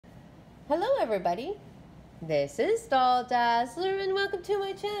Hello everybody, this is Doll Dazzler and welcome to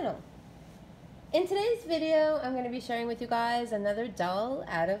my channel. In today's video, I'm going to be sharing with you guys another doll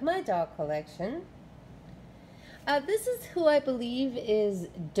out of my doll collection. This is who I believe is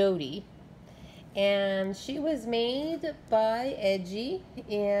Dodi, and she was made by Eegee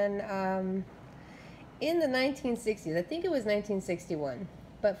in the 1960s. I think it was 1961,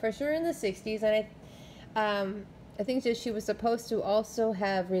 but for sure in the 60s, and I think that she was supposed to also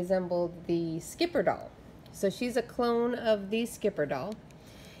have resembled the Skipper doll. So she's a clone of the Skipper doll.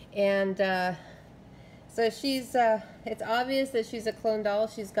 And so she's, it's obvious that she's a clone doll.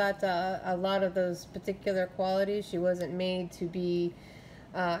 She's got a lot of those particular qualities. She wasn't made to be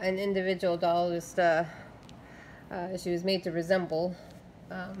an individual doll. Just she was made to resemble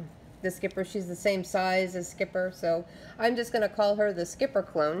the Skipper. She's the same size as Skipper. So I'm just going to call her the Skipper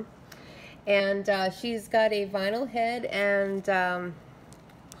clone. And she's got a vinyl head and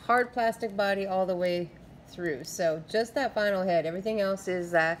hard plastic body all the way through. So just that vinyl head. Everything else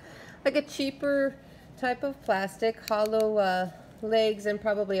is like a cheaper type of plastic, hollow legs and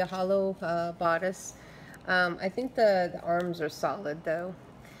probably a hollow bodice. I think the arms are solid though.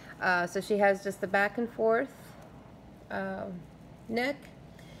 So she has just the back and forth neck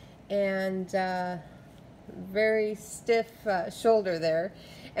and very stiff shoulder there.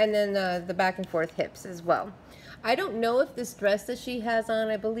 And then the back and forth hips as well. I don't know if this dress that she has on,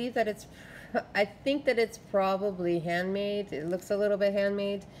 I think that it's probably handmade. It looks a little bit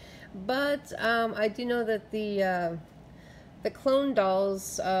handmade. But I do know that the clone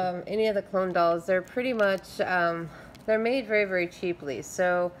dolls, any of the clone dolls, they're pretty much, they're made very, very cheaply.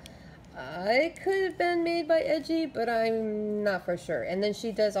 So it could have been made by Eegee, but I'm not for sure. And then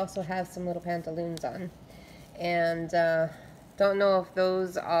she does also have some little pantaloons on. And don't know if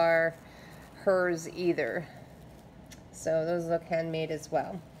those are hers either. So those look handmade as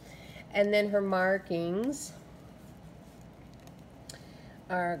well. And then her markings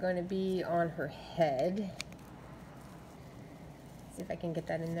are going to be on her head. Let's see if I can get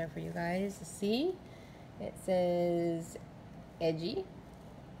that in there for you guys to see. It says Eegee.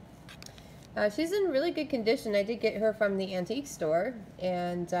 She's in really good condition. I did get her from the antique store,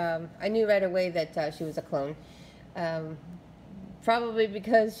 and I knew right away that she was a clone. Probably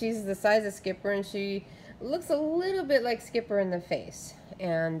because she's the size of Skipper and she looks a little bit like Skipper in the face.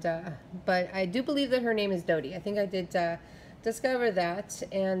 And but I do believe that her name is Dodi. I think I did discover that.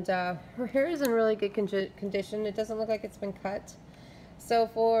 And her hair is in really good condition. It doesn't look like it's been cut. So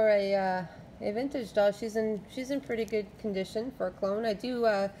for a vintage doll, she's in pretty good condition for a clone.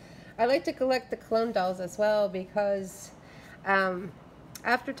 I like to collect the clone dolls as well because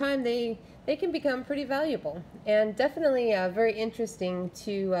after time they can become pretty valuable, and definitely very interesting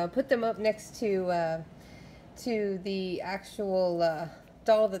to put them up next to the actual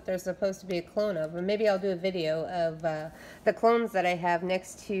doll that they're supposed to be a clone of. And maybe I'll do a video of the clones that I have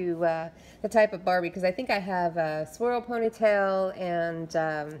next to the type of Barbie, because I think I have a swirl ponytail, and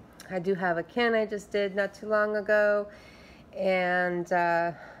I do have a Ken I just did not too long ago, and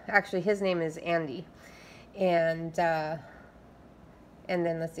actually his name is Andy. And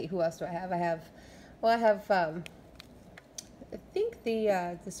then let's see, who else do I have? I have I think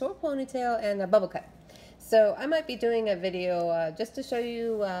the swirl ponytail and a bubble cut. So I might be doing a video just to show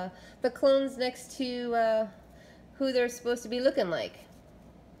you the clones next to who they're supposed to be looking like.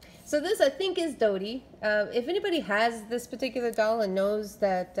 So this, I think, is Dodi. If anybody has this particular doll and knows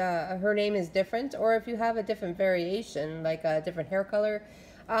that her name is different, or if you have a different variation, like a different hair color,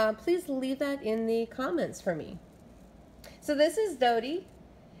 please leave that in the comments for me. So this is Dodi.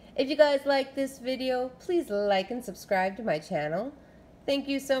 If you guys like this video, please like and subscribe to my channel. Thank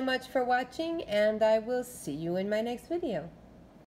you so much for watching, and I will see you in my next video.